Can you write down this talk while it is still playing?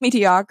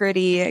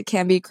mediocrity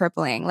can be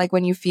crippling. Like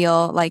when you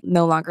feel like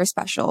no longer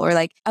special or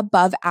like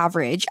above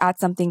average at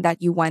something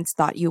that you once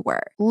thought you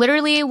were.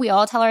 Literally, we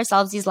all tell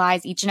ourselves these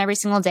lies each and every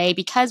single day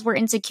because we're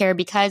insecure,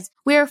 because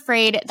we're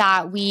afraid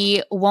that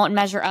we won't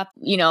measure up,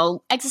 you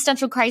know,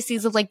 existential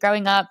crises of like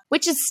growing up,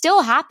 which is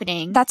still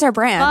happening. That's our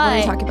brand. What are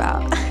we talking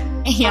about?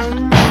 Yeah.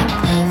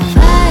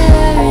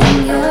 Fire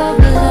in your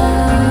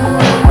blood.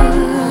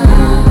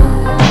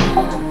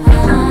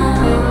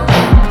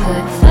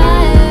 Put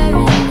fire in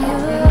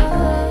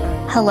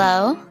your...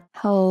 Hello.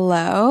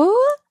 Hello.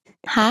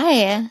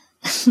 Hi.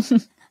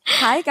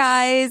 Hi,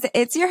 guys.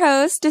 It's your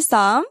host,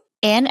 Dasam.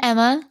 And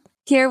Emma.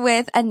 Here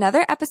with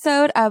another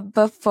episode of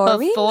Before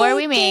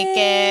We Make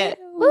It.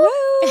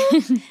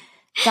 Woo!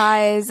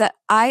 Guys,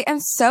 I am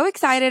so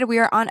excited. We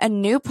are on a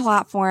new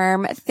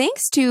platform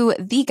thanks to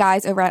the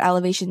guys over at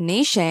Elevation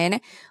Nation,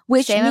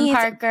 which Sam means,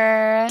 and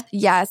Parker.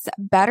 yes,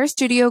 better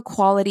studio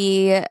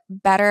quality,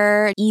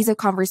 better ease of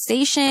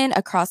conversation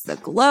across the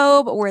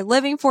globe. We're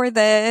living for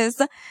this.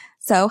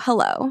 So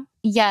hello.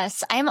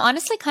 Yes, I'm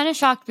honestly kind of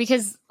shocked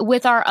because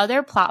with our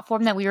other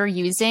platform that we were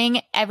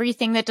using,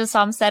 everything that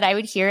Dasam said, I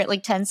would hear it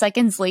like 10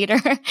 seconds later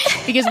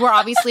because we're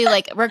obviously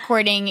like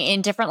recording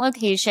in different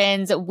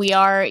locations.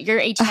 You're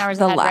 18 hours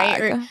ahead,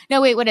 right? Or,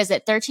 no, wait, what is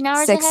it? 13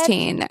 hours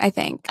 16, ahead? I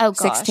think. Oh,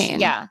 gosh. 16.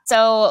 Yeah.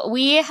 So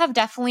we have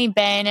definitely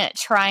been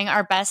trying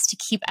our best to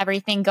keep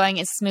everything going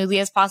as smoothly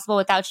as possible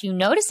without you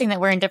noticing that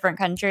we're in different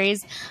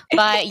countries.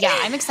 But yeah,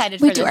 I'm excited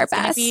for We this. do our It's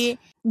gonna best.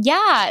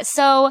 Yeah.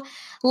 So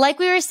like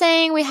we were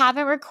saying, we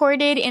haven't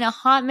recorded in a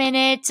hot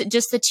minute,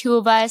 just the two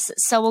of us.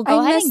 So we'll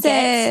go ahead and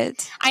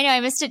it. I know,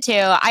 I missed it too.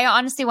 I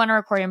honestly want to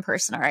record in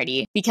person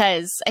already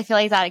because I feel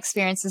like that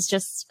experience is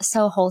just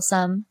so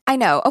wholesome. I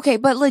know. Okay,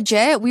 but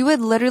legit, we would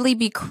literally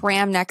be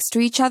crammed next to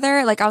each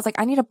other. Like I was like,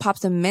 I need to pop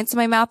some mints in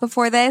my mouth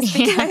before this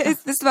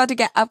because this is about to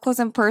get up close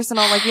and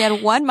personal. Like we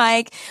had one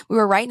mic, we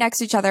were right next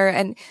to each other,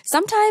 and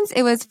sometimes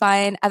it was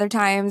fun. Other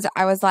times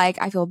I was like,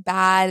 I feel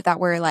bad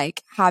that we're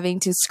like having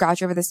to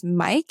scrouch over this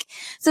mic.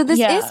 So this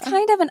is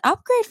kind of an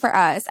upgrade for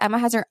us. Emma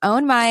has her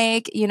own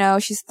mic, you know,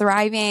 she's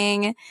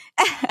thriving.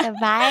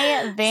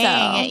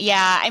 Vibing.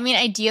 Yeah. I mean,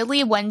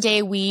 ideally one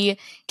day we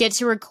get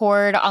to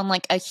record on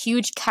like a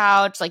huge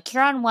couch, like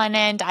you're on one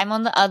end, I'm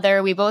on the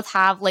other. We both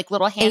have like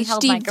little handheld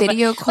HD microphones.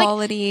 video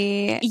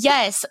quality. Like,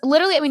 yes,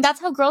 literally. I mean, that's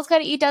how Girls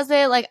Gotta Eat does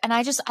it. Like, and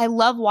I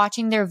love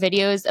watching their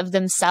videos of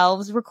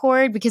themselves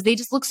record because they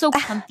just look so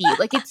comfy.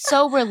 Like it's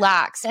so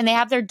relaxed and they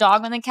have their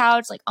dog on the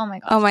couch. Like, oh my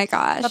gosh. Oh my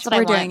gosh. That's what I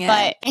want. Doing it.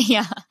 But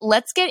yeah,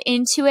 let's get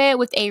into it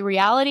with a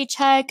reality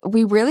check.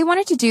 We really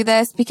wanted to do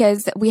this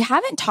because we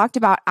haven't talked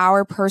about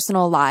our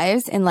personal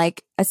lives in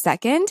like a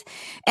second.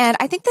 And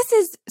I think this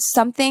is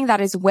something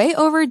that is way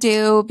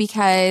overdue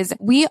because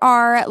we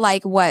are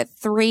like,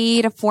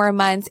 3 to 4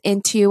 months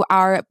into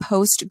our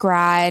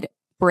post-grad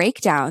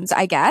breakdowns,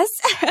 I guess,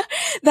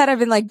 that have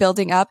been like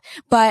building up.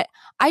 But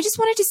I just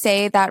wanted to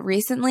say that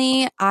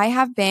recently I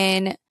have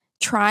been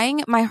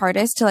trying my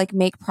hardest to like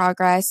make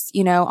progress,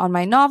 you know, on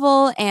my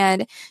novel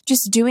and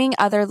just doing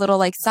other little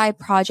like side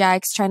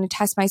projects, trying to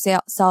test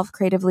myself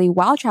creatively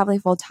while traveling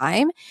full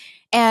time.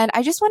 And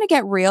I just want to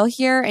get real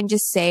here and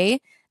just say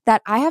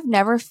that I have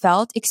never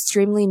felt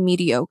extremely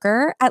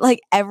mediocre at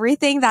like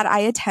everything that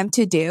I attempt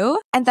to do.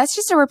 And that's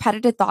just a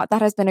repetitive thought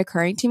that has been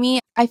occurring to me.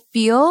 I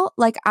feel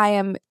like I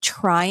am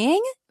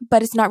trying,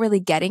 but it's not really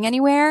getting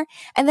anywhere.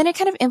 And then it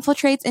kind of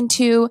infiltrates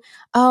into,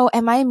 oh,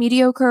 am I a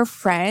mediocre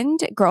friend,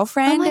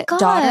 girlfriend,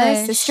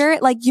 daughter, sister?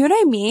 Like, you know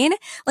what I mean?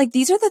 Like,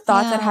 these are the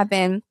thoughts that have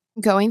been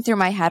going through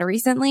my head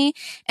recently.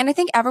 And I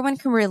think everyone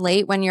can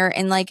relate when you're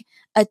in like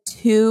a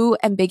too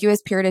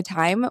ambiguous period of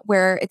time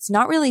where it's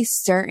not really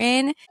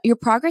certain. Your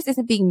progress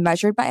isn't being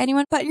measured by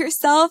anyone but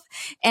yourself.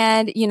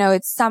 And, you know,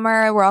 it's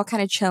summer. We're all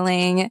kind of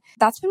chilling.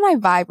 That's been my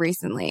vibe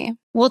recently.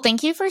 Well,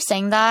 thank you for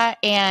saying that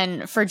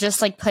and for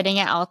just like putting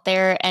it out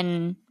there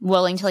and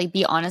willing to like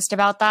be honest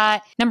about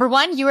that. Number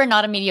one, you are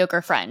not a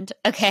mediocre friend.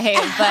 Okay.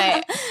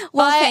 But,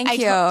 thank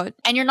you.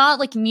 And you're not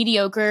like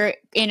mediocre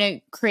in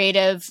a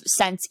creative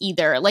sense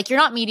either. Like you're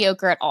not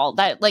mediocre at all.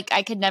 That like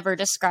I could never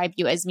describe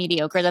you as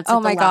mediocre. That's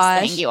like the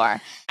last thing you are.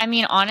 I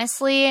mean,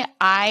 honestly,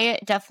 I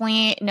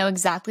definitely know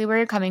exactly where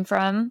you're coming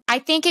from. I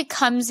think it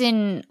comes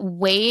in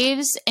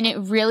waves and it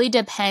really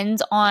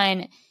depends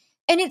on.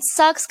 And it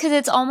sucks because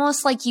it's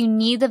almost like you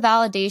need the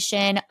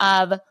validation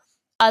of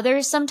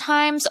others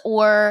sometimes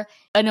or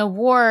an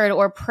award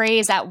or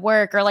praise at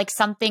work or like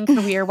something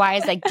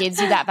career-wise that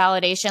gives you that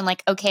validation.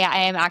 Like, okay,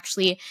 I am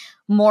actually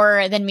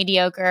more than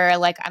mediocre.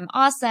 Like, I'm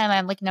awesome.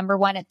 I'm like number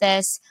one at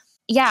this.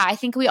 Yeah, I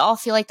think we all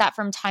feel like that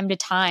from time to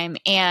time.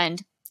 And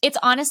it's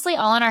honestly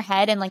all in our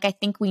head. And like, I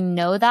think we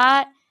know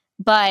that.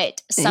 But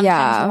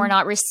sometimes when we're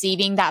not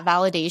receiving that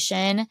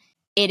validation,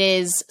 it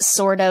is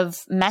sort of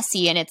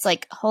messy. And it's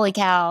like, holy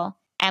cow.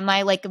 Am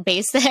I like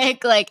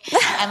basic? Like,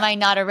 am I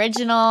not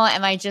original?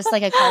 Am I just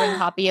like a carbon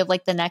copy of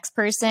like the next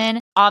person?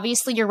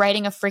 Obviously, you're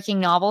writing a freaking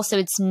novel, so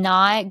it's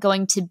not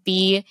going to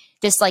be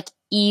this like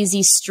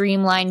easy,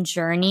 streamlined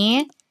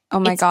journey. Oh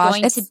my gosh.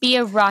 It's going to be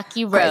a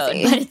rocky road,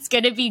 but it's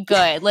going to be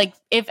good. Like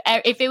if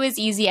it was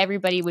easy,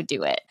 everybody would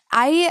do it.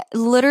 I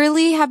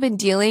literally have been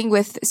dealing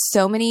with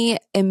so many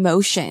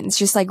emotions,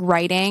 just like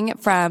writing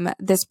from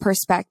this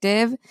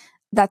perspective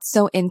that's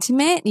so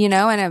intimate, you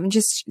know, and I'm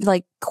just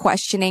like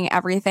questioning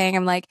everything.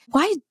 I'm like,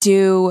 why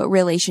do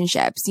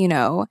relationships, you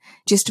know,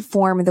 just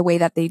form the way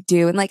that they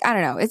do? And like, I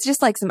don't know, it's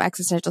just like some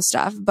existential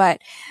stuff. But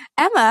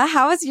Emma,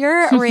 how was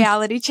your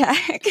reality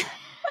check?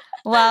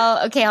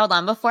 Well, okay, hold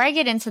on. Before I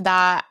get into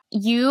that,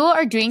 you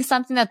are doing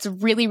something that's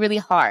really, really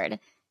hard.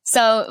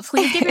 So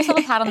please give yourself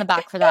a pat on the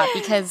back for that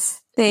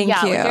because Thank you.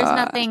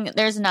 Like,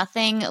 there's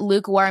nothing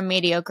lukewarm,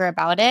 mediocre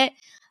about it.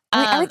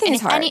 I mean, everything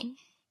is hard.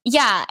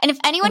 And if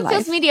anyone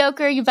feels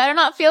mediocre, you better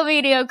not feel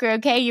mediocre,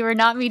 okay? You are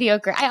not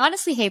mediocre. I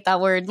honestly hate that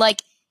word.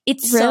 Like,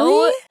 it's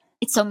so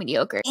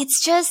mediocre.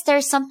 It's just,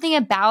 there's something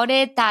about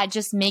it that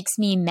just makes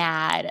me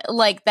mad.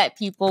 Like, that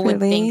people would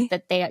think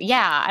that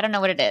I don't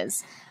know what it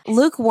is.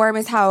 Lukewarm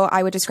is how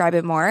I would describe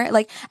it more.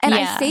 Like, and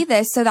I say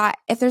this so that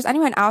if there's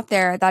anyone out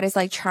there that is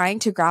like trying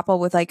to grapple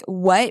with like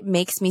what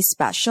makes me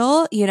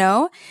special, you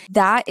know,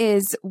 that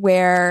is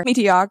where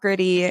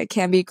mediocrity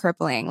can be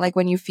crippling. Like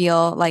when you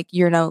feel like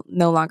you're no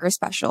longer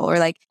special or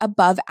like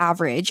above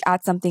average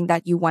at something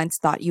that you once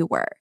thought you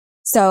were.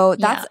 So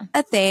that's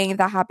a thing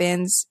that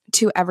happens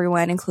to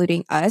everyone,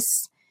 including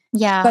us.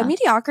 Yeah. But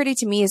mediocrity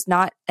to me is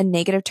not a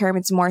negative term.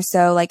 It's more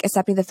so like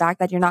accepting the fact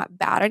that you're not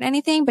bad at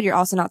anything, but you're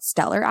also not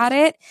stellar at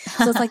it.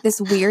 So it's like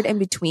this weird in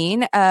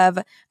between of,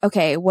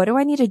 okay, what do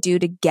I need to do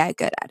to get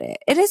good at it?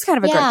 It is kind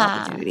of a great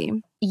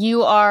opportunity.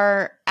 You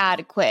are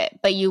adequate,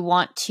 but you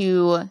want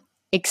to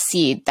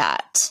exceed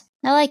that.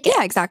 I like it.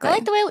 Yeah, exactly. I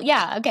like the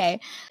way, okay.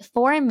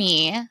 For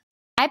me,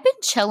 I've been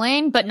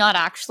chilling, but not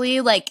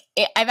actually. Like,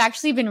 I've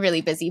actually been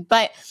really busy,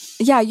 but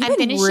yeah, you've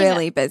been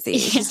really busy.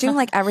 She's doing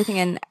like everything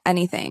and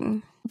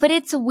anything. But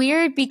it's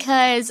weird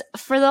because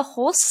for the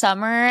whole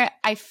summer,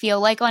 I feel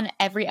like on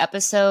every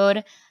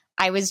episode,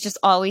 I was just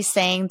always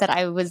saying that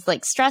I was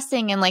like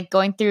stressing and like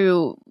going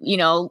through, you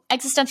know,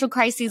 existential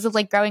crises of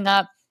like growing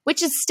up,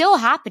 which is still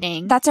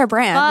happening. That's our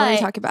brand. What are you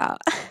talking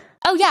about?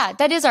 Oh yeah,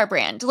 that is our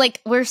brand.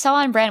 Like we're so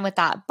on brand with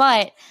that.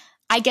 But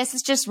I guess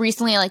it's just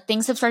recently like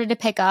things have started to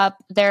pick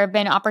up. There have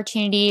been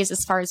opportunities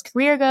as far as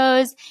career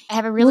goes. I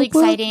have a really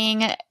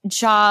exciting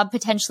job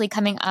potentially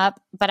coming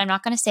up, but I'm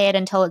not going to say it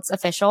until it's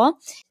official.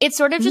 It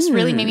sort of just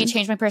really made me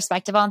change my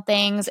perspective on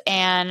things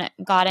and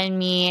got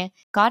me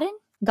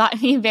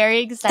very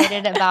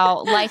excited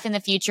about life in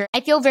the future.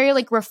 I feel very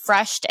like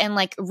refreshed and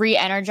like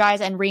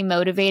re-energized and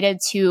re-motivated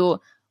to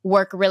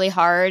work really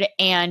hard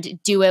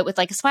and do it with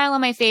like a smile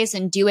on my face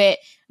and do it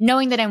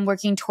knowing that I'm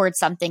working towards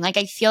something. Like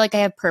I feel like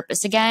I have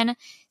purpose again.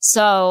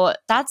 So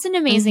that's an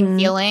amazing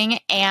feeling.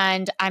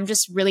 And I'm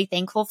just really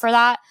thankful for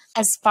that.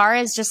 As far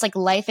as just like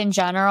life in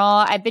general,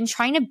 I've been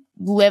trying to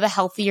live a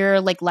healthier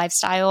like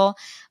lifestyle,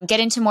 get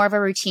into more of a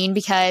routine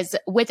because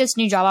with this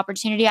new job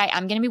opportunity, I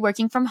am going to be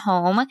working from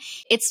home.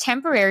 It's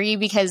temporary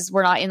because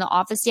we're not in the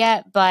office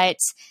yet, but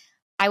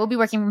I will be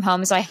working from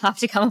home. So I have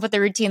to come up with a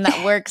routine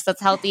that works,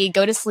 that's healthy,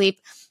 go to sleep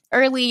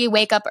early,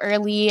 wake up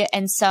early.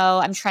 And so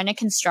I'm trying to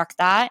construct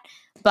that.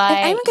 But if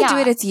anyone could do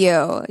it, it's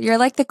you. You're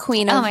like the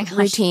queen of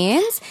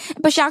routines,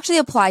 but she actually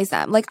applies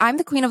them. Like I'm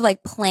the queen of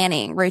like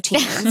planning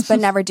routines, but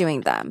never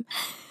doing them.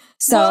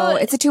 So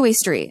it's a two-way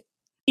street.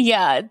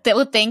 Yeah.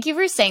 Well, thank you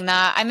for saying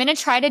that. I'm going to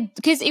try to,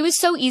 because it was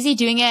so easy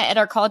doing it at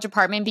our college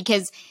apartment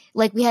because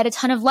like we had a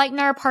ton of light in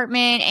our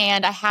apartment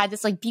and I had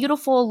this like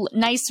beautiful,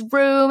 nice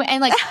room.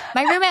 And like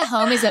my room at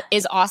home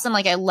is awesome.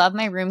 Like I love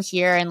my room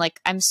here. And like,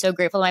 I'm so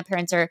grateful that my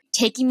parents are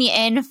taking me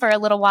in for a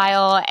little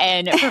while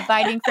and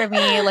providing for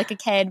me like a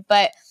kid,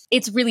 but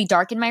it's really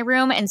dark in my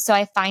room. And so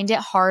I find it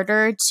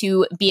harder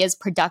to be as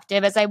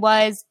productive as I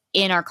was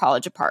in our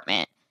college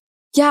apartment.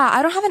 Yeah.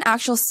 I don't have an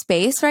actual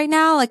space right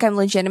now. Like I'm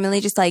legitimately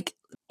just like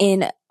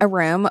in a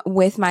room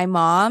with my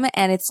mom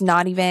and it's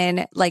not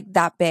even like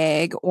that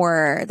big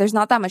or there's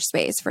not that much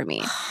space for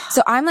me.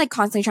 So I'm like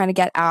constantly trying to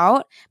get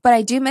out, but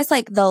I do miss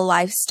like the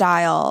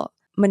lifestyle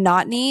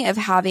monotony of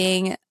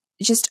having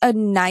just a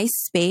nice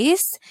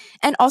space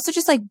and also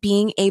just like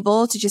being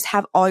able to just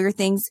have all your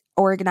things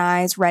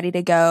organized, ready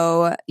to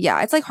go.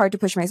 Yeah, it's like hard to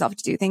push myself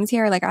to do things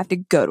here. Like I have to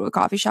go to a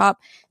coffee shop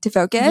to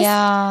focus.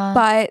 Yeah.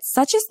 But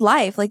such is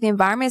life. Like the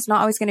environment is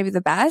not always going to be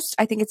the best.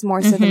 I think it's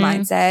more so the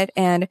mindset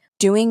and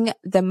doing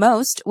the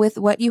most with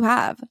what you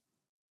have.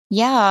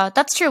 Yeah,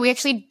 that's true. We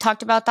actually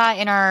talked about that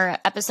in our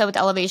episode with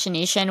Elevation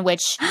Nation,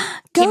 which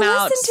came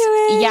out. Listen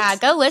to it. Yeah,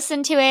 go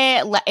listen to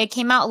it. It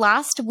came out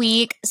last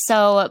week.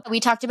 So we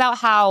talked about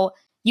how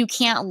you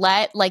can't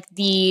let like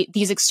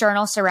these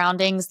external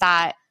surroundings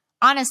that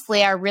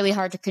honestly are really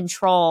hard to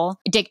control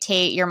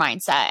dictate your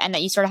mindset and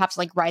that you sort of have to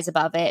like rise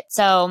above it.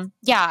 So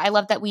yeah, I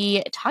love that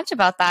we talked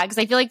about that because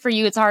I feel like for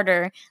you, it's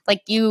harder.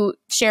 Like you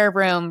share a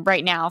room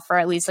right now for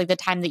at least like the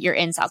time that you're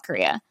in South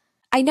Korea.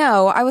 I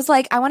know. I was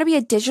like, I want to be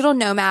a digital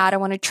nomad. I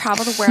want to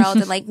travel the world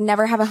and like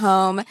never have a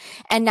home.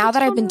 And now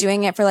that I've been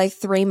doing it for like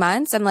 3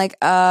 months, I'm like,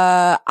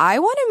 I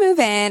want to move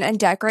in and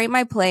decorate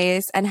my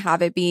place and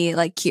have it be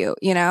like cute,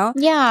 you know?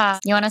 Yeah.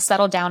 You want to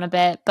settle down a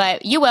bit,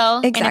 but you will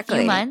in a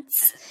few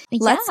months.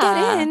 Let's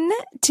get in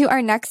to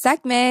our next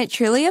segment,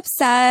 Truly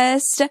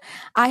Obsessed.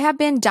 I have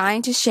been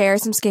dying to share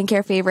some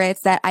skincare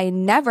favorites that I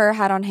never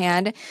had on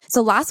hand.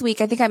 So last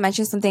week, I think I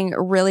mentioned something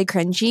really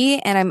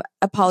cringy and I'm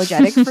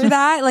apologetic for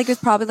that. Like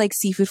it's probably like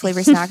seafood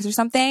flavored snacks or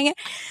something.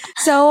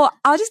 So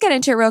I'll just get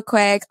into it real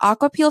quick.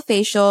 Aqua Peel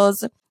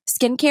facials.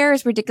 Skincare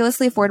is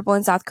ridiculously affordable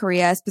in South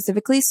Korea,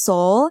 specifically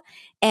Seoul.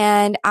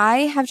 And I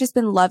have just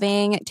been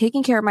loving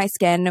taking care of my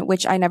skin,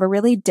 which I never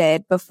really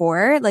did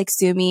before. Like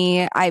sue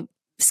me.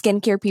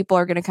 Skincare people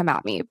are going to come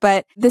at me,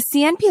 but the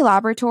CNP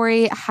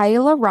Laboratory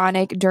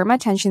Hyaluronic Derma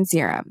Tension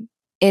Serum,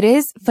 it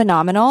is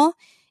phenomenal.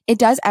 It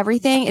does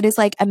everything. It is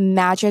like a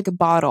magic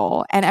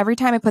bottle. And every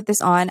time I put this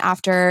on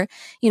after,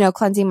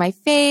 cleansing my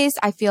face,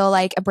 I feel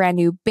like a brand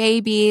new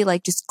baby,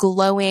 like just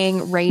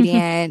glowing,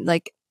 radiant,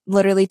 like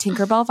literally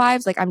Tinkerbell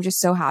vibes. Like I'm just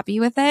so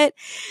happy with it.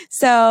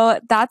 So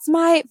that's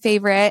my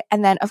favorite.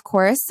 And then of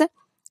course,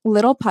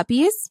 little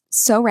puppies,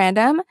 so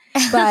random,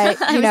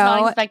 but I was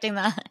not expecting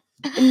that.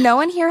 No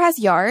one here has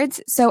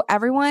yards, so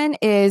everyone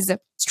is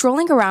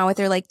strolling around with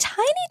their like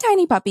tiny,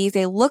 tiny puppies.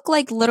 They look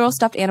like literal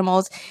stuffed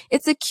animals.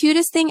 It's the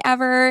cutest thing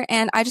ever,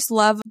 and I just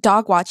love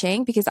dog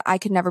watching because I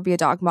could never be a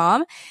dog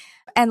mom.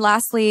 And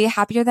lastly,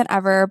 Happier Than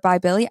Ever by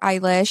Billie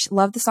Eilish.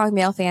 Love the song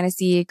Male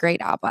Fantasy.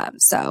 Great album.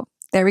 So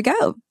there we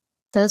go.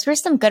 Those were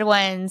some good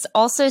ones.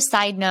 Also,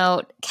 side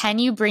note, can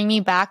you bring me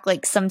back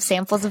like some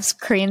samples of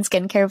Korean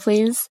skincare,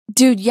 please?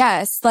 Dude,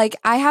 yes. Like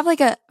I have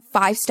like a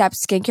 5-step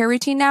skincare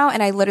routine now.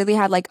 And I literally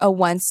had like a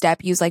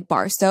 1-step use like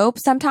bar soap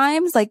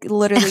sometimes. Like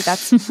literally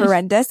that's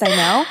horrendous. I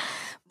know.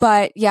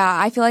 But yeah,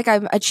 I feel like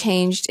I'm a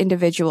changed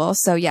individual.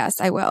 So yes,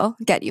 I will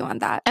get you on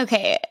that.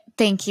 Okay.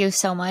 Thank you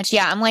so much.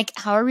 Yeah. I'm like,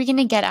 how are we going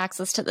to get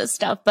access to this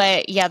stuff?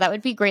 But yeah, that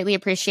would be greatly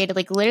appreciated.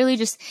 Like literally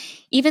just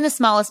even the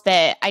smallest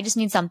bit. I just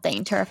need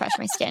something to refresh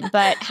my skin,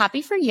 but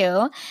happy for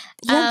you.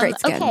 You have great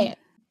skin. Okay.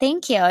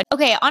 Thank you.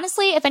 Okay.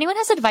 Honestly, if anyone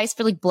has advice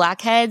for like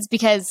blackheads,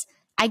 because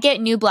I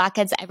get new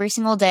blackheads every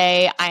single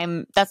day.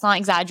 That's not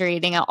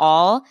exaggerating at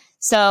all.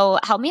 So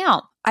help me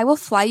out. I will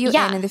fly you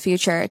in the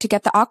future to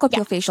get the Aqua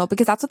Peel facial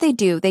because that's what they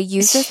do. They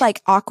use this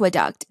like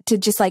aqueduct to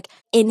just like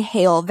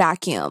inhale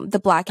vacuum the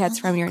blackheads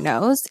from your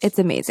nose. It's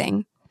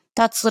amazing.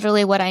 That's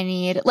literally what I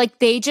need. Like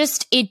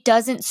it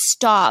doesn't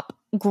stop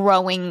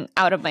growing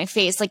out of my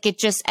face. Like it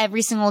just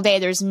every single day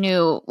there's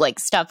new like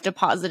stuff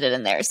deposited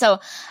in there. So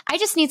I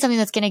just need something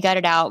that's going to gut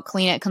it out,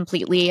 clean it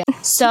completely.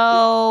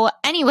 So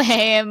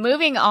anyway,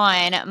 moving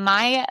on,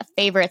 my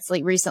favorites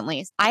like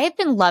recently, I have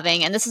been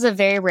loving, and this is a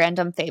very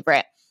random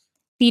favorite,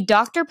 the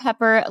Dr.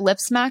 Pepper Lip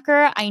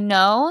Smacker. I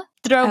know,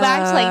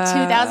 throwback to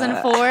like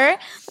 2004.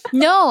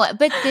 No,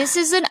 but this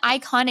is an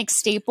iconic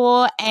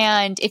staple.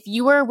 And if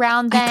you were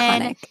around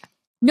then, iconic.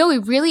 No,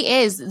 it really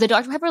is. The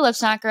Dr. Pepper Lip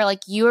Smacker,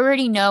 like you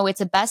already know, it's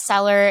a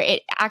bestseller.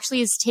 It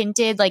actually is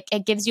tinted, like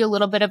it gives you a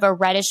little bit of a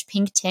reddish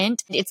pink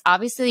tint. It's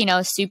obviously,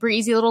 super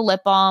easy little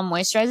lip balm,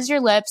 moisturizes your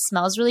lips,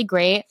 smells really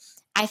great.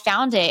 I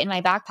found it in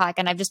my backpack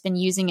and I've just been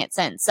using it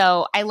since.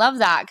 So I love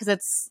that because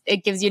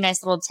it gives you a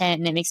nice little tint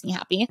and it makes me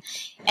happy.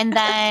 And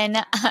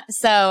then,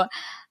 so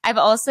I've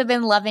also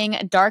been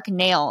loving dark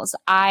nails.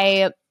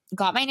 I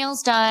got my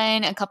nails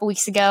done a couple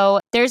weeks ago.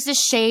 There's this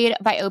shade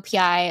by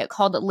OPI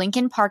called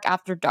Lincoln Park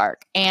After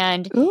Dark.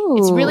 And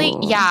it's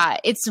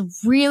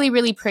really,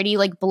 really pretty,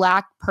 like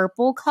black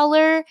purple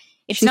color.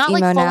 It's She's not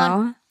like full now.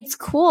 on. It's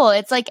cool.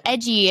 It's like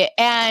edgy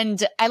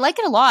and I like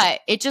it a lot.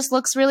 It just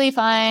looks really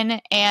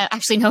fun. And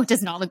actually, no, it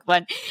does not look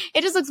fun.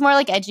 It just looks more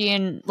like edgy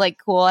and like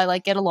cool. I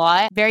like it a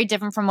lot. Very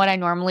different from what I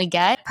normally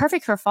get.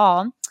 Perfect for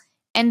fall.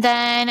 And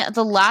then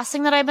the last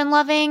thing that I've been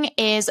loving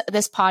is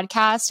this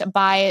podcast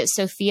by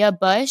Sophia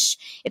Bush.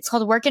 It's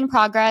called Work in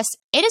Progress.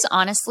 It is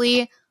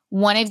honestly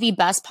one of the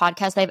best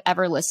podcasts I've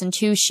ever listened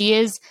to. She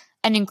is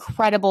an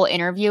incredible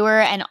interviewer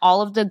and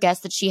all of the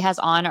guests that she has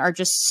on are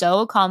just so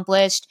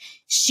accomplished.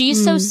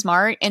 She's so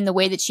smart in the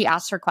way that she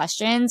asks her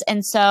questions.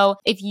 And so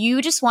if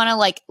you just want to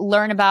like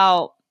learn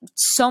about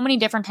so many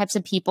different types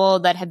of people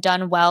that have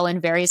done well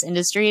in various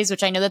industries,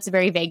 which I know that's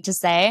very vague to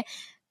say,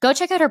 go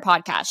check out her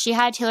podcast. She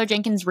had Taylor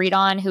Jenkins Reid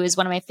on, who is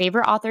one of my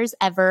favorite authors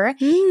ever.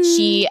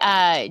 She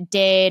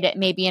did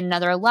Maybe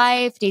Another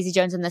Life, Daisy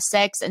Jones and the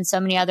Six, and so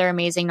many other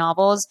amazing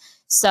novels.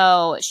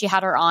 So she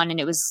had her on and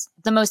it was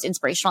the most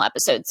inspirational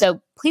episode. So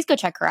please go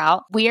check her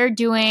out. We are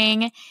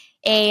doing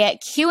a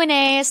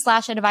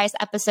Q&A/advice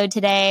episode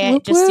today.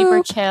 Just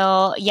super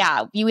chill.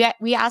 Yeah,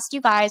 we asked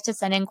you guys to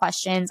send in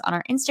questions on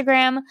our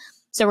Instagram.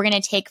 So we're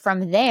going to take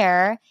from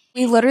there.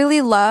 We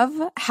literally love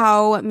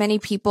how many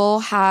people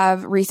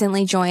have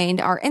recently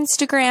joined our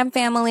Instagram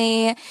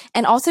family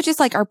and also just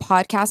like our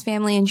podcast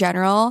family in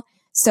general.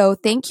 So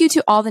thank you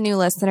to all the new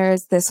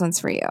listeners. This one's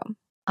for you.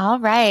 All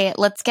right,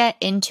 let's get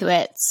into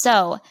it.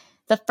 So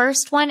the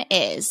first one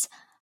is,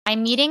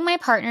 I'm meeting my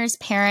partner's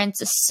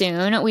parents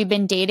soon. We've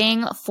been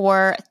dating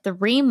for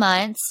 3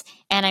 months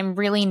and I'm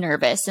really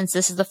nervous since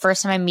this is the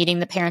first time I'm meeting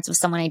the parents of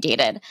someone I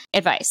dated.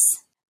 Advice.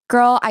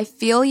 Girl, I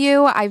feel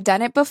you. I've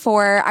done it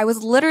before. I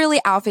was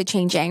literally outfit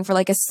changing for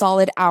like a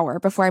solid hour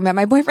before I met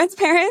my boyfriend's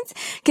parents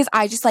because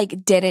I just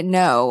like didn't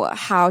know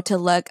how to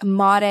look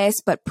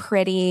modest, but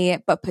pretty,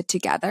 but put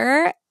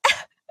together.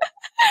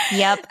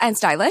 Yep. And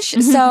stylish.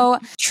 So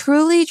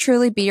truly,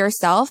 truly be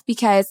yourself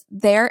because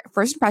their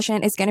first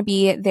impression is going to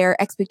be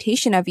their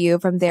expectation of you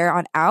from there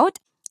on out.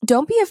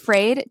 Don't be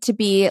afraid to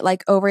be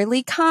like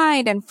overly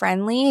kind and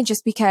friendly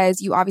just because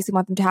you obviously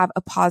want them to have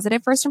a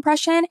positive first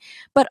impression,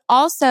 but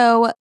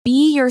also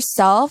be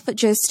yourself.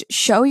 Just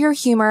show your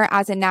humor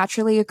as it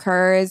naturally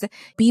occurs.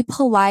 Be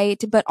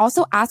polite, but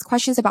also ask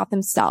questions about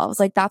themselves.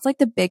 Like that's like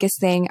the biggest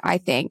thing, I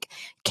think,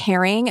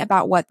 caring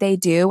about what they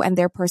do and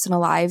their personal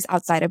lives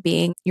outside of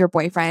being your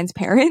boyfriend's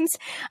parents.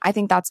 I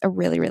think that's a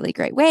really, really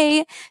great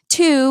way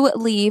to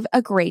leave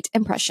a great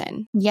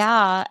impression.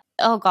 Yeah.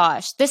 Oh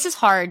gosh, this is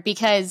hard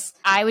because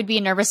I would be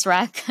a nervous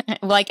wreck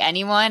like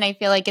anyone. I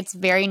feel like it's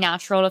very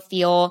natural to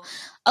feel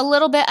a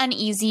little bit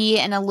uneasy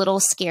and a little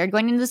scared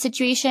going into the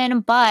situation.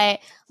 But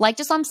like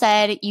Jessalyn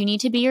said, you need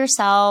to be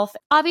yourself.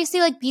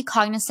 Obviously, like be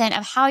cognizant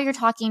of how you're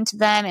talking to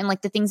them and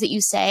like the things that you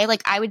say.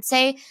 Like I would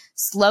say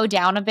slow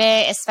down a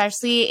bit,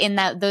 especially in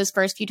those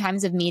first few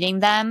times of meeting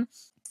them.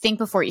 Think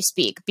before you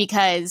speak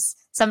because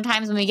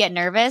sometimes when we get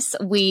nervous,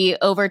 we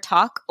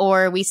overtalk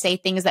or we say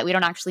things that we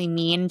don't actually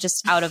mean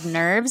just out of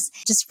nerves.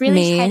 Just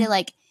really try to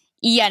like,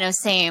 yeah, no,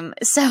 same.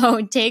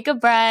 So take a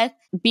breath,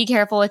 be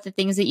careful with the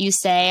things that you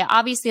say.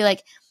 Obviously,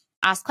 like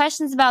ask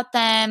questions about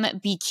them,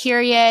 be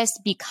curious,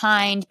 be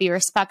kind, be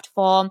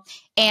respectful.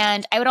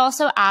 And I would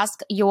also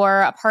ask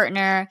your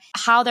partner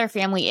how their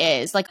family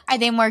is. Like, are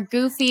they more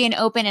goofy and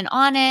open and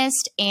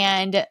honest?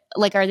 And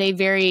like, are they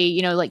very,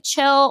 you know, like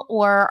chill,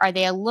 or are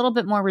they a little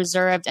bit more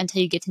reserved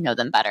until you get to know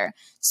them better?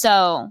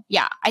 So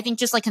yeah, I think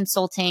just like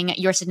consulting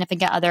your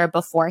significant other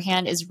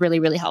beforehand is really,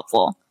 really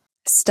helpful.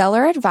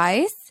 Stellar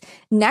advice.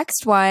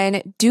 Next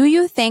one. Do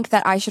you think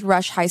that I should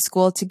rush high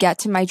school to get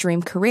to my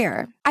dream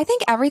career? I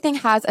think everything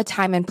has a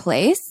time and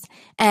place,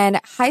 and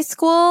high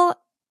school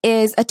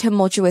is a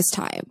tumultuous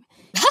time.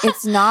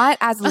 It's not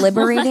as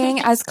liberating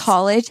as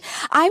college.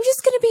 I'm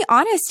just going to be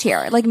honest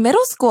here. Like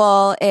middle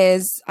school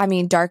is, I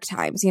mean, dark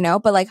times, you know,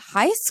 but like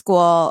high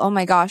school, oh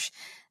my gosh.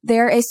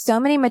 There is so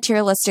many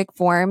materialistic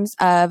forms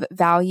of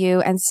value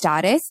and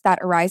status that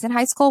arise in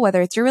high school,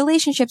 whether it's your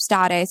relationship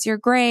status, your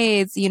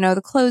grades, you know,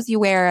 the clothes you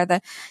wear,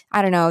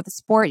 I don't know, the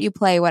sport you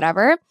play,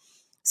 whatever.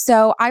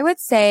 So I would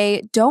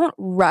say don't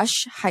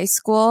rush high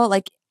school.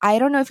 Like, I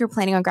don't know if you're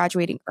planning on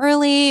graduating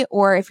early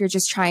or if you're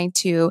just trying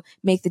to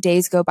make the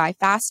days go by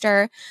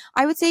faster.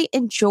 I would say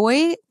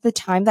enjoy the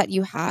time that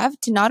you have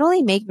to not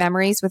only make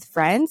memories with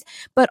friends,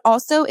 but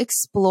also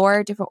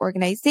explore different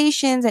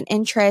organizations and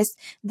interests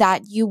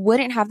that you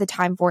wouldn't have the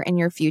time for in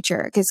your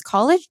future. Because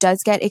college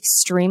does get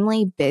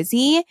extremely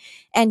busy.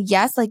 And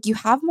yes, like you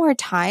have more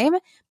time,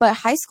 but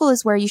high school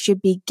is where you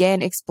should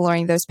begin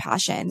exploring those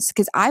passions.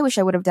 Because I wish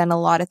I would have done a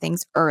lot of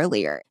things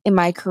earlier in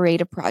my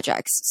creative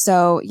projects.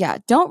 So yeah,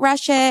 don't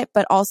rush it,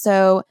 but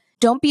also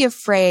don't be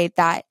afraid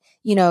that,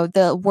 you know,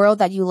 the world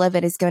that you live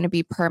in is going to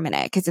be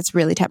permanent because it's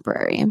really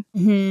temporary.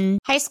 Mm-hmm.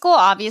 High school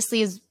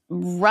obviously is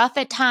rough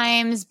at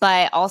times,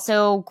 but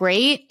also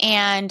great.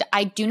 And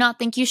I do not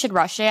think you should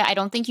rush it. I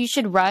don't think you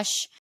should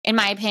rush, in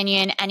my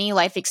opinion, any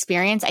life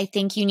experience. I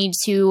think you need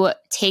to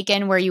take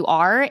in where you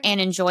are and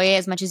enjoy it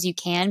as much as you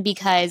can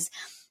because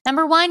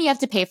number one, you have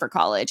to pay for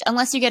college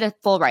unless you get a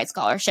full ride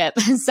scholarship.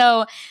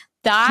 So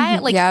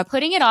that like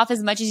putting it off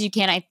as much as you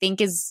can, I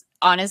think is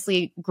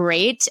honestly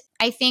great.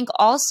 I think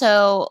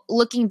also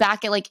looking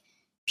back at like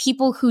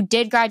people who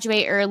did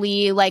graduate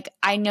early, like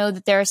I know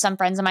that there are some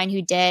friends of mine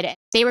who did,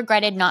 they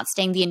regretted not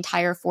staying the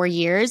entire 4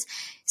 years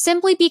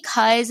simply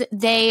because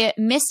they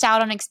missed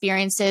out on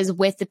experiences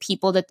with the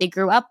people that they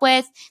grew up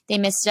with. They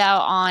missed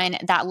out on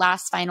that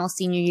last final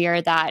senior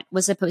year that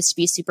was supposed to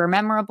be super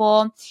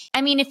memorable.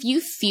 I mean, if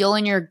you feel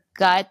in your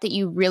gut that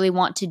you really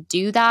want to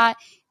do that,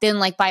 then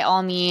like by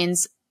all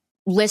means,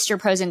 list your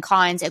pros and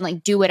cons and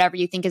like do whatever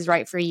you think is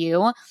right for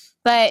you.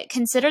 But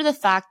consider the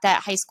fact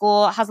that high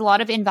school has a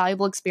lot of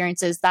invaluable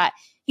experiences that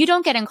you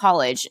don't get in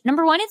college.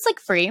 Number one, it's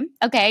like free.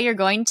 Okay, you're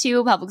going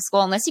to a public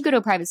school unless you go to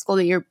a private school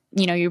that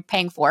you're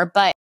paying for.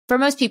 But for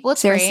most people,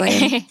 it's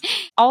free.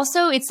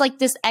 Also, it's like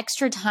this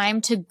extra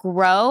time to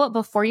grow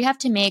before you have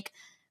to make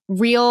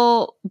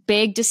real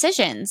big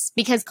decisions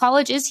because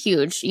college is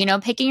huge. You know,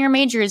 picking your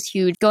major is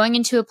huge. Going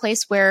into a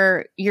place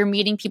where you're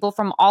meeting people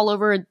from all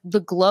over the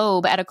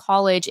globe at a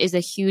college is a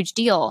huge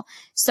deal.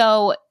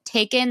 So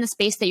take in the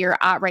space that you're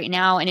at right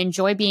now and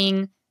enjoy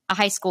being a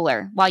high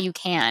schooler while you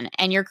can.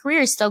 And your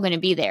career is still going to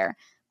be there,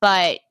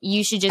 but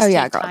you should just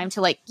take time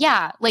to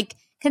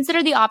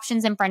consider the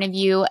options in front of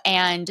you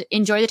and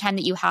enjoy the time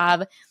that you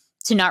have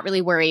to not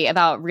really worry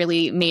about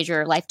really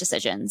major life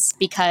decisions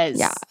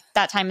because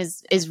that time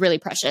is really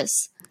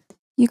precious.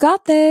 You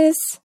got this.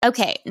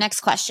 Okay,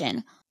 next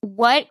question.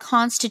 What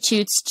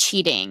constitutes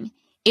cheating?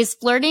 is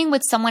flirting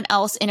with someone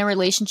else in a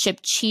relationship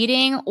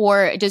cheating,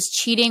 or does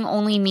cheating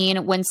only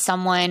mean when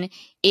someone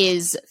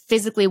is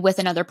physically with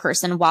another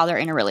person while they're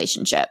in a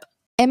relationship?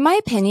 In my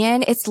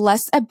opinion, it's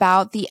less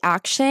about the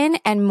action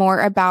and more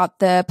about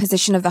the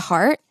position of the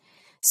heart.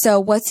 So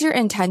what's your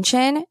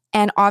intention?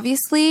 And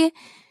obviously,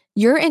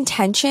 your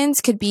intentions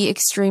could be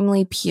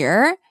extremely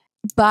pure,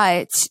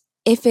 but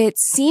if it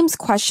seems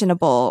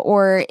questionable,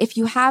 or if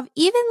you have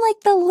even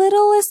like the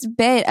littlest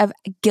bit of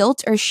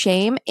guilt or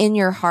shame in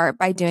your heart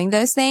by doing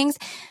those things,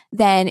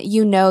 then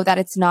you know that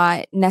it's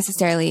not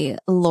necessarily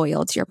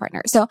loyal to your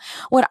partner. So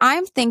what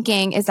I'm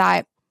thinking is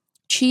that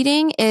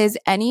cheating is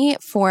any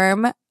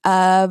form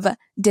of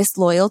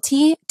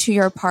disloyalty to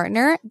your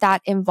partner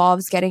that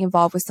involves getting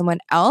involved with someone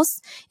else.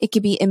 It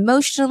could be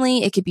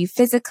emotionally, it could be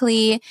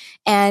physically,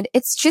 and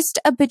it's just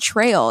a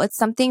betrayal. It's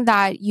something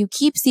that you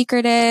keep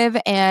secretive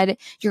and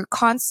you're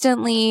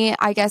constantly,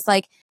 I guess,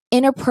 like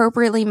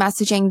inappropriately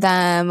messaging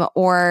them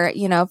or,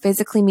 you know,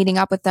 physically meeting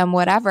up with them,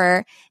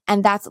 whatever.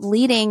 And that's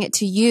leading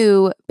to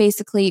you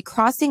basically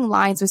crossing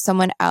lines with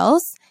someone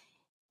else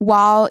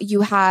while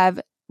you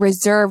have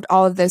reserved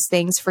all of those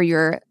things for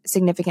your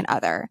significant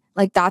other.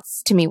 Like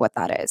that's to me what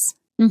that is.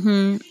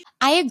 Mm-hmm.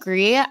 I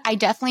agree. I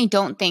definitely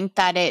don't think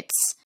that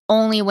it's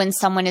only when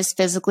someone is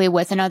physically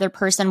with another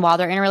person while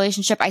they're in a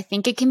relationship. I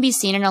think it can be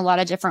seen in a lot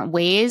of different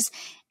ways.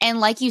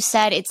 And like you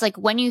said, it's like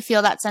when you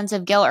feel that sense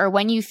of guilt, or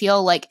when you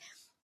feel like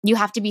you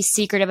have to be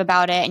secretive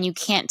about it and you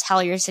can't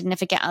tell your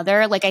significant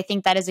other. Like, I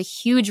think that is a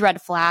huge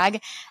red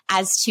flag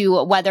as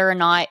to whether or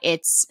not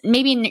it's,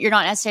 maybe you're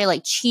not necessarily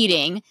like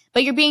cheating,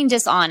 but you're being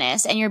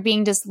dishonest and you're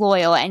being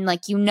disloyal and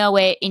like, you know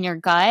it in your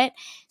gut.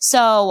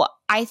 So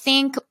I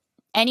think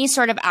any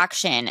sort of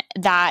action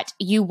that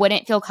you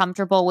wouldn't feel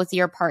comfortable with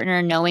your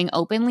partner knowing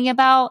openly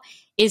about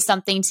is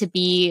something to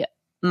be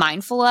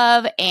mindful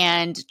of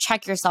and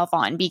check yourself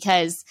on,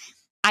 because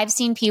I've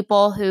seen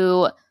people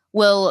who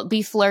will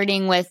be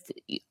flirting with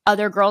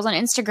other girls on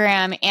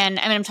Instagram. And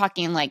I mean, I'm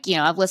talking like, you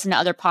know, I've listened to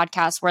other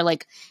podcasts where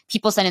like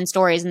people send in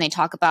stories and they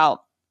talk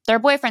about their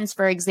boyfriends,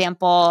 for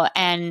example,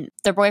 and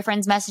their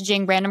boyfriends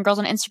messaging random girls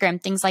on Instagram,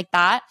 things like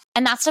that.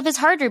 And that stuff is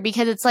harder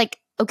because it's like,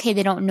 okay,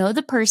 they don't know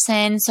the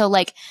person. So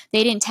like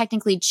they didn't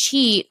technically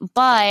cheat,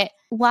 but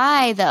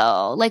why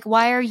though? Like,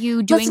 why are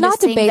you doing this?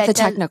 Let's not debate the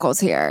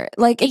technicals here.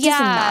 Like, it doesn't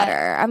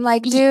matter. I'm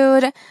like,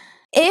 dude,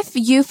 if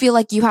you feel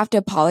like you have to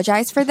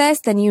apologize for this,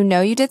 then you know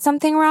you did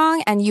something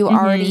wrong and you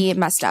already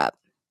messed up.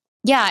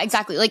 Yeah,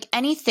 exactly. Like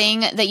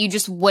anything that you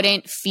just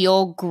wouldn't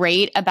feel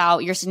great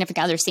about your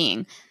significant other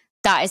seeing,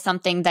 that is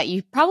something that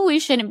you probably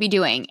shouldn't be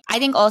doing. I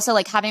think also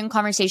like having a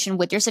conversation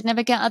with your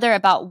significant other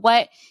about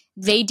what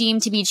they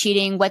deem to be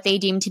cheating, what they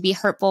deem to be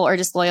hurtful or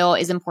disloyal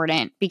is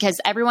important, because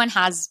everyone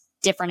has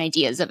different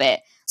ideas of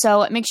it.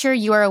 So make sure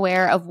you are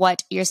aware of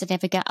what your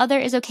significant other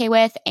is okay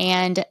with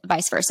and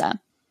vice versa.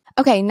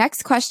 Okay,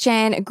 next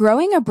question,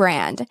 growing a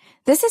brand.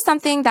 This is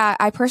something that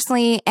I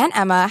personally and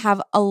Emma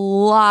have a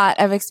lot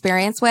of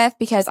experience with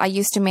because I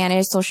used to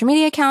manage social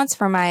media accounts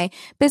for my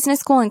business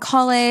school in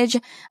college.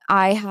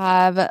 I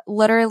have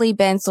literally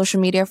been social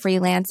media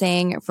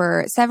freelancing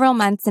for several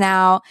months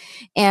now.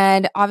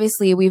 And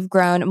obviously we've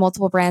grown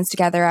multiple brands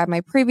together at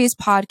my previous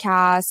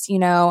podcast, you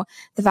know,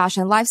 the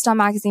fashion and lifestyle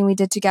magazine we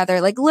did together,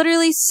 like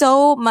literally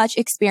so much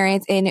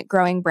experience in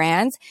growing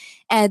brands.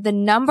 And the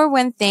number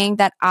one thing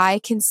that I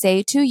can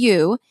say to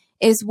you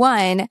is,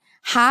 one,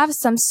 have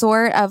some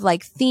sort of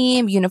like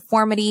theme,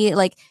 uniformity,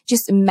 like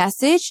just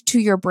message to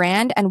your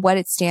brand and what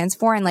it stands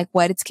for and like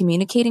what it's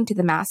communicating to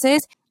the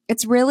masses.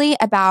 It's really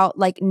about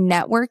like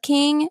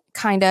networking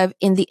kind of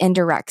in the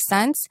indirect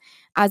sense,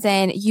 as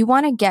in you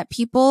want to get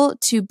people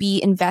to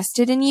be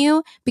invested in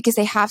you because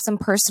they have some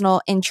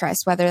personal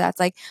interest, whether that's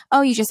like,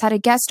 oh, you just had a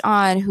guest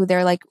on who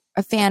they're like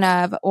a fan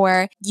of,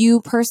 or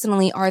you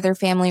personally are their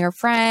family or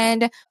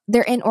friend.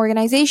 They're in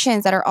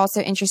organizations that are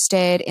also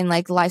interested in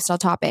like lifestyle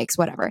topics,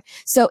 whatever.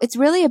 So it's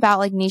really about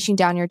like niching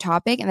down your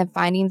topic and then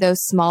finding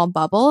those small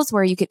bubbles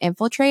where you can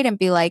infiltrate and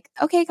be like,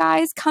 okay,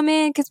 guys, come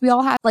in, because we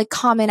all have like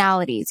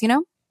commonalities, you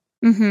know?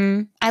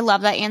 I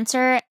love that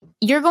answer.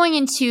 You're going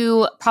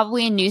into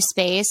probably a new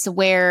space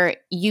where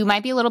you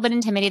might be a little bit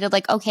intimidated,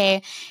 like,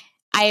 okay,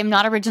 I am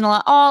not original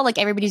at all. Like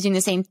everybody's doing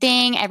the same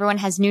thing. Everyone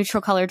has neutral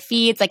colored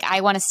feeds. Like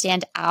I want to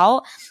stand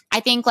out.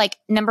 I think like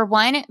number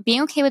one,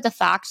 being okay with the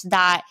fact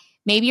that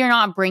maybe you're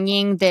not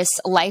bringing this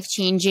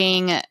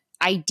life-changing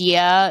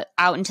idea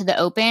out into the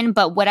open,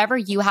 but whatever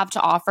you have to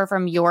offer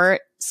from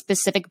your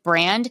specific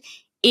brand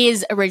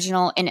is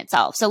original in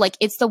itself. So like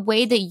it's the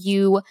way that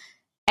you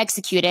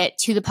execute it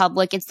to the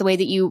public. It's the way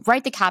that you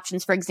write the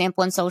captions, for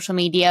example, in social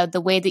media,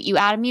 the way that you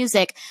add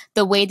music,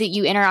 the way that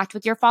you interact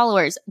with your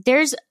followers.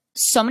 There's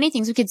so many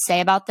things we could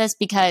say about this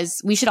because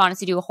we should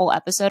honestly do a whole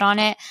episode on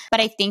it. But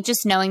I think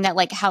just knowing that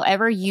like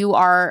however you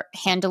are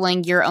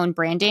handling your own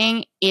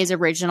branding is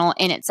original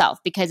in itself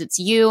because it's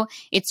you,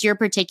 it's your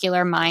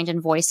particular mind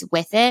and voice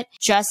with it.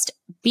 Just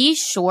be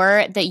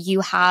sure that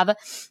you have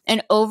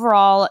an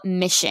overall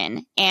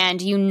mission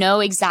and you know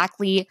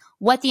exactly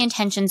what the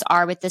intentions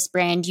are with this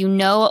brand. You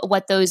know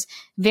what those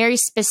very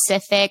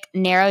specific,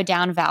 narrowed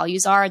down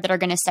values are that are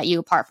going to set you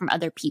apart from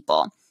other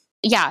people.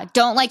 Yeah,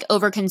 don't like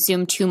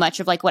overconsume too much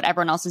of like what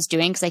everyone else is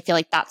doing because I feel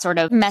like that sort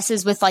of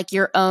messes with like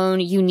your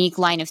own unique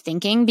line of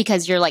thinking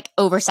because you're like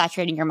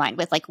oversaturating your mind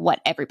with like what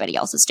everybody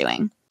else is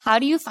doing. How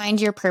do you find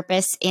your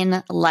purpose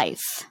in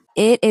life?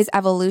 It is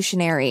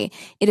evolutionary.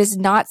 It is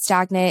not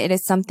stagnant. It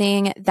is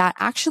something that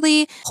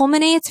actually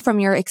culminates from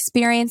your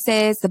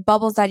experiences, the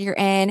bubbles that you're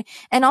in,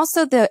 and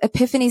also the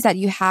epiphanies that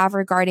you have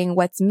regarding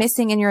what's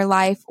missing in your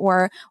life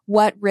or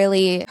what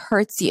really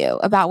hurts you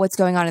about what's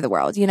going on in the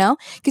world, you know?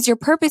 Because your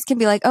purpose can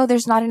be like, oh,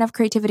 there's not enough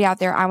creativity out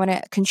there. I want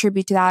to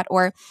contribute to that.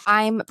 Or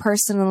I'm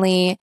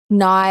personally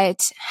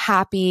not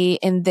happy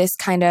in this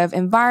kind of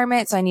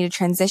environment, so I need to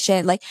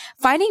transition. Like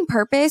finding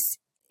purpose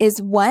is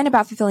one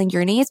about fulfilling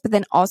your needs, but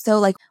then also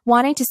like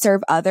wanting to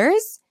serve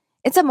others.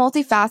 It's a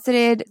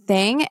multifaceted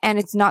thing and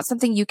it's not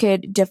something you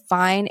could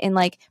define in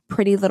like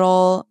pretty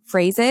little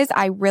phrases.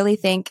 I really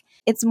think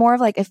it's more of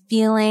like a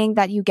feeling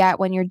that you get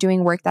when you're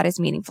doing work that is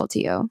meaningful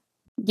to you.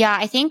 Yeah,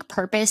 I think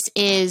purpose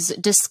is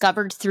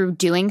discovered through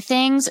doing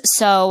things.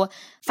 So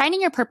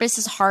finding your purpose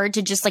is hard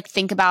to just like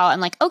think about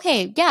and like,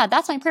 okay, yeah,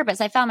 that's my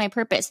purpose. I found my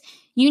purpose.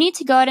 You need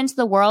to go out into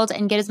the world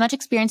and get as much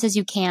experience as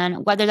you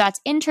can, whether that's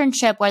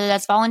internship, whether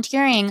that's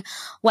volunteering,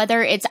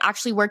 whether it's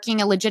actually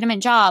working a legitimate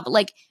job,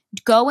 like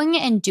going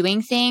and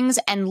doing things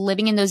and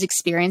living in those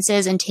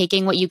experiences and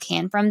taking what you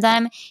can from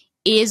them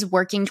is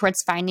working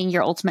towards finding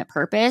your ultimate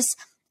purpose.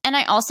 And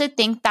I also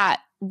think that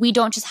we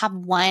don't just have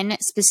one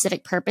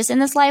specific purpose in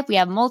this life. We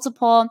have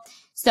multiple.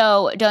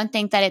 So don't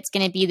think that it's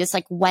going to be this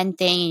like one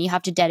thing and you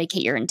have to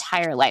dedicate your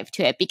entire life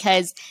to it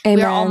because Amen.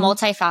 We're all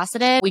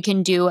multifaceted. We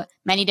can do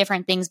many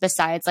different things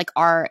besides like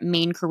our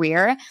main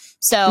career.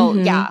 So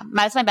yeah,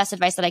 that's my best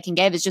advice that I can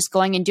give is just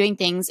going and doing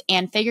things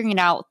and figuring it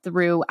out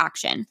through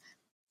action.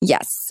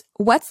 Yes.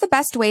 What's the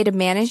best way to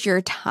manage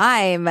your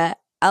time?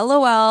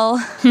 LOL.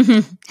 I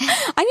need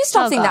to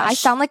stop saying that. I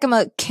sound like I'm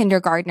a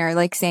kindergartner,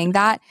 like saying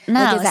that. No,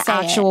 like, is an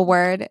actual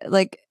word.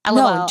 Like, LOL.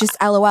 No, just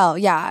LOL.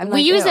 Yeah.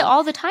 We use it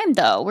all the time,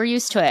 though. We're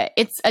used to it.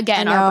 It's,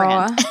 again, our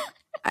brand.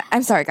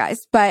 I'm sorry, guys,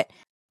 but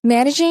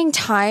managing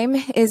time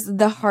is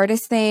the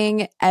hardest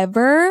thing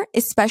ever,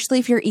 especially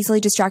if you're easily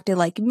distracted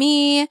like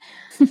me.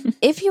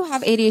 If you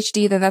have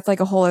ADHD, then that's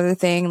like a whole other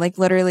thing. Like,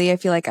 literally, I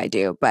feel like I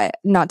do, but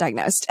not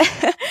diagnosed.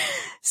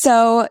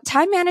 So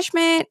time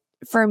management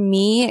for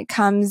me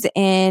comes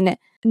in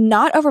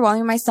not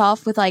overwhelming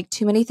myself with like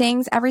too many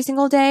things every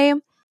single day,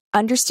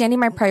 understanding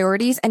my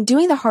priorities and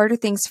doing the harder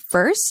things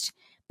first,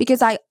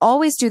 because I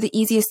always do the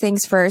easiest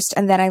things first.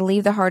 And then I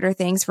leave the harder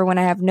things for when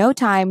I have no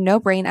time, no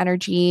brain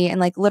energy, and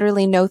like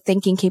literally no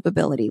thinking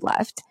capability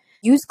left.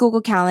 Use Google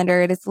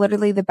Calendar. It is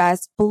literally the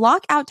best.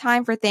 Block out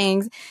time for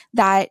things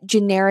that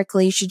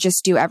generically you should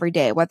just do every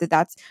day, whether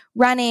that's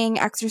running,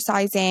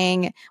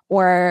 exercising,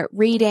 or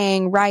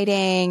reading,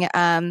 writing,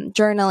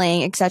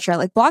 journaling, etc.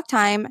 Like block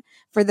time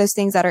for those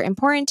things that are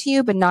important to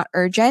you, but not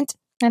urgent,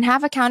 and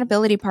have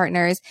accountability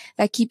partners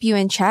that keep you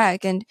in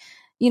check. And,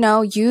 you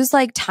know, use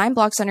like time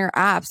blocks on your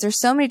apps. There's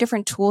so many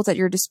different tools at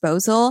your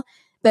disposal,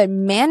 but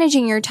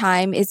managing your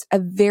time is a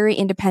very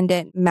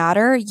independent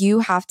matter. You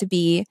have to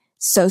be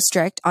so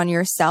strict on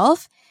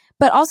yourself,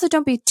 but also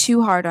don't be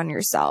too hard on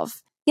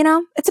yourself. You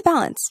know, it's a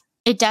balance.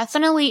 It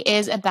definitely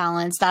is a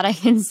balance, that I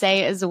can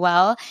say as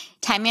well.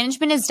 Time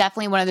management is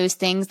definitely one of those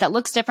things that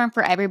looks different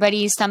for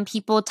everybody. Some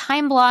people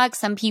time block,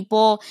 some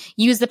people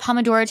use the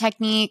Pomodoro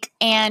technique.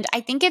 And I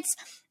think it's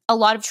a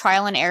lot of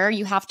trial and error.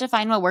 You have to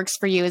find what works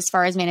for you as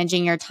far as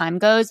managing your time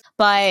goes.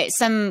 But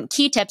some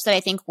key tips that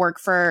I think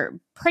work for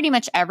pretty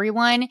much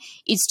everyone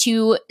is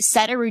to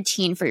set a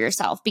routine for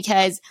yourself,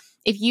 because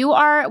if you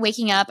are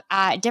waking up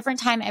at a different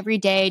time every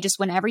day, just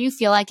whenever you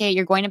feel like it,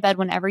 you're going to bed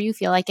whenever you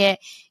feel like it,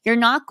 you're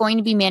not going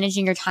to be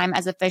managing your time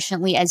as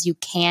efficiently as you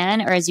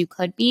can or as you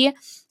could be.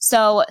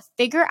 So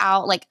figure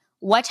out like,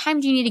 what time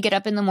do you need to get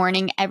up in the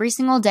morning every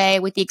single day,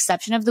 with the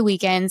exception of the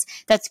weekends,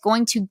 that's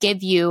going to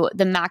give you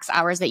the max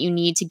hours that you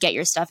need to get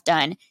your stuff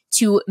done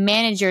to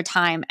manage your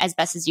time as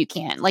best as you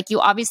can. Like, you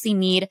obviously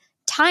need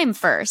time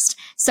first.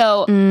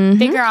 So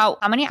figure out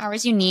how many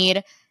hours you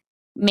need.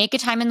 Make a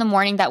time in the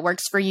morning that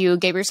works for you.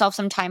 Give yourself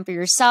some time for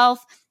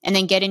yourself, and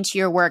then get into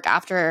your work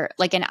after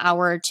like an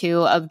hour or two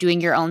of doing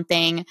your own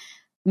thing.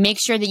 Make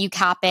sure that you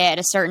cap it at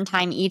a certain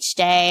time each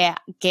day.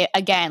 Give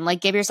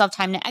yourself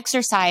time to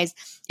exercise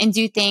and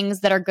do things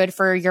that are good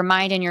for your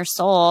mind and your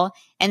soul,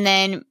 and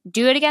then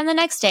do it again the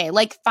next day.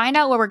 Like, find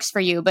out what works for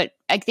you. But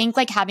I think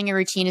like having a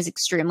routine is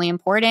extremely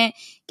important,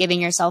 giving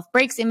yourself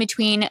breaks in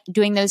between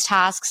doing those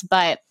tasks,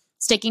 but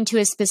sticking to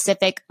a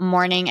specific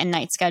morning and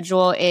night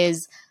schedule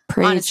is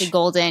honestly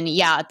golden.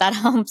 Yeah, that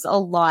helps a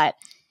lot.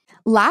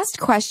 Last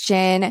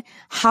question.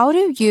 How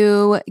do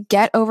you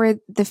get over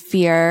the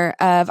fear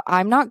of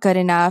I'm not good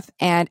enough,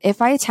 and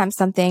if I attempt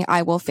something,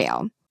 I will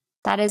fail?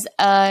 That is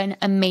an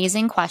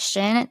amazing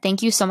question.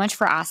 Thank you so much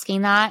for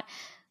asking that.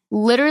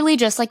 Literally,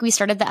 just like we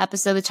started the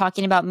episode with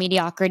talking about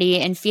mediocrity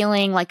and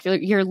feeling like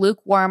you're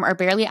lukewarm or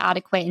barely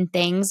adequate in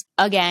things.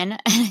 Again,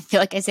 I feel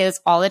like I say this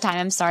all the time.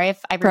 I'm sorry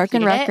if I've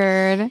broken repeated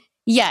record. it.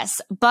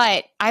 Yes,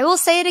 but I will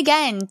say it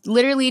again,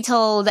 literally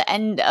till the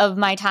end of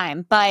my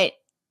time. But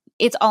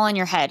it's all in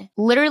your head.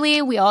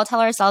 Literally, we all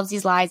tell ourselves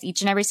these lies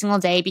each and every single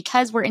day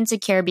because we're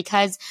insecure,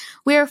 because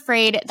we're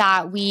afraid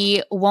that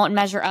we won't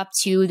measure up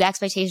to the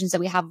expectations that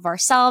we have of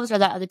ourselves or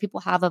that other people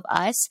have of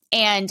us.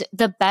 And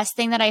the best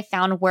thing that I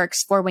found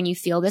works for when you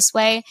feel this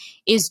way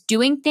is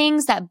doing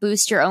things that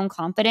boost your own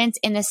confidence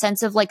in the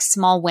sense of like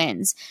small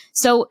wins.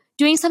 So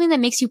doing something that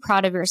makes you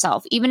proud of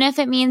yourself, even if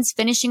it means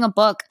finishing a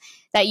book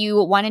that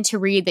you wanted to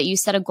read, that you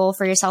set a goal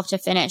for yourself to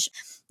finish,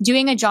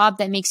 doing a job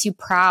that makes you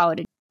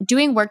proud,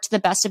 doing work to the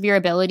best of your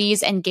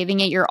abilities and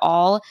giving it your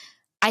all.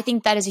 I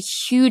think that is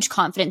a huge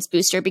confidence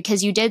booster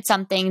because you did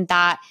something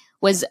that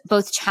was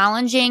both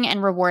challenging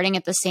and rewarding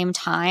at the same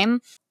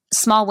time.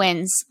 Small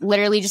wins,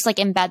 literally just like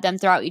embed them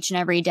throughout each and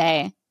every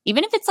day.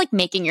 Even if it's like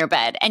making your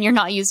bed and you're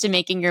not used to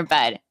making your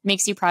bed,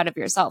 makes you proud of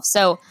yourself.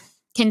 So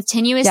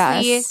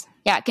continuously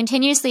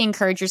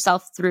encourage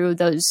yourself through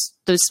those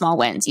small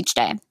wins each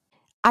day.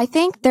 I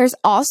think there's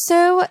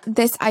also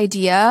this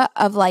idea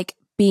of like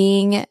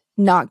being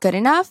not good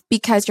enough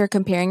because you're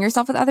comparing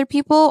yourself with other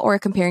people or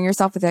comparing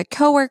yourself with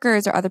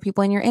coworkers or other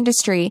people in your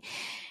industry.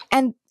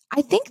 And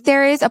I think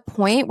there is a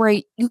point where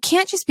you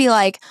can't just be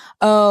like,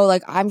 oh,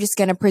 like I'm just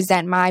going to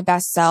present my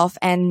best self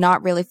and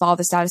not really follow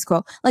the status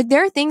quo. Like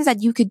there are things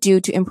that you could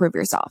do to improve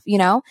yourself, you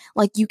know,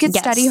 like you could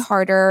study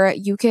harder,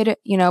 you could,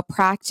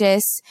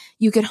 practice,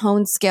 you could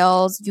hone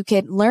skills, you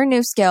could learn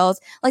new skills.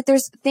 Like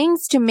there's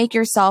things to make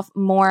yourself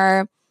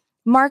more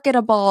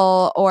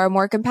marketable or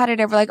more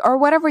competitive or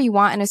whatever you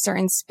want in a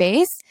certain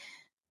space.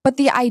 But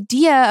the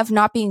idea of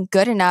not being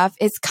good enough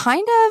is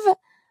kind of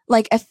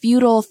like a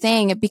futile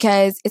thing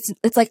because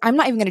it's like, I'm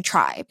not even going to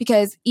try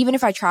because even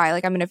if I try,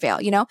 like I'm going to fail,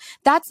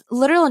 that's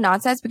literal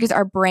nonsense because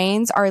our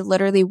brains are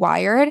literally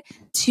wired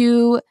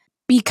to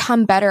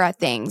become better at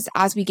things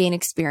as we gain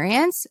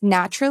experience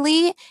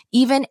naturally,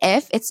 even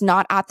if it's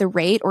not at the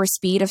rate or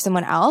speed of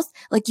someone else.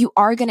 Like you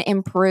are going to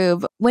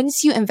improve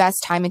once you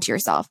invest time into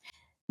yourself.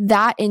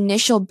 That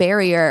initial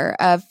barrier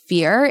of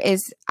fear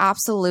is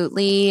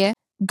absolutely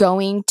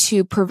going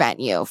to prevent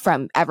you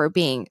from ever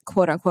being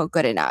quote unquote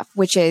good enough,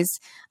 which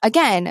is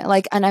again,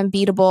 like an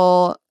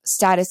unbeatable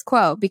status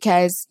quo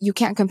because you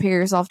can't compare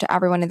yourself to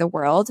everyone in the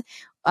world,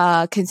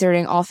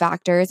 considering all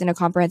factors in a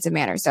comprehensive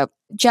manner. So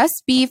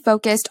just be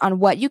focused on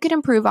what you can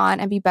improve on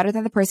and be better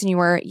than the person you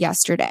were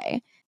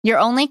yesterday. Your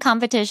only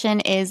competition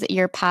is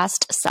your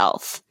past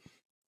self.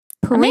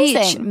 Preach.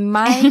 Amazing.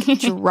 Mic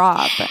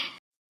drop.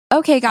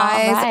 Okay,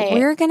 guys,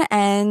 We're going to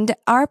end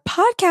our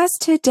podcast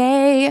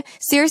today.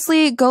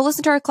 Seriously, go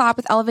listen to our collab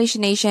with Elevation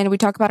Nation. We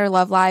talk about our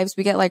love lives.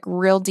 We get like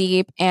real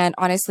deep and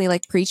honestly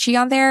like preachy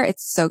on there.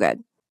 It's so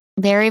good.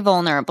 Very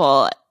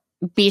vulnerable.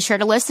 Be sure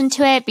to listen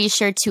to it. Be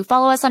sure to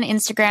follow us on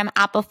Instagram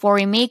at Before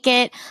We Make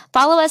It.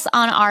 Follow us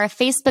on our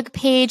Facebook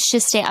page to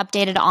stay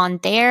updated on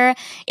there.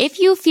 If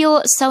you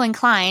feel so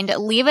inclined,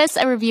 leave us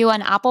a review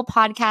on Apple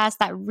Podcasts.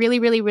 That really,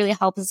 really, really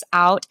helps us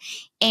out.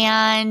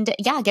 And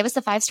yeah, give us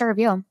a 5-star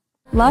review.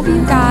 Love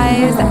you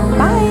guys.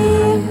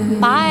 Bye.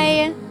 Bye.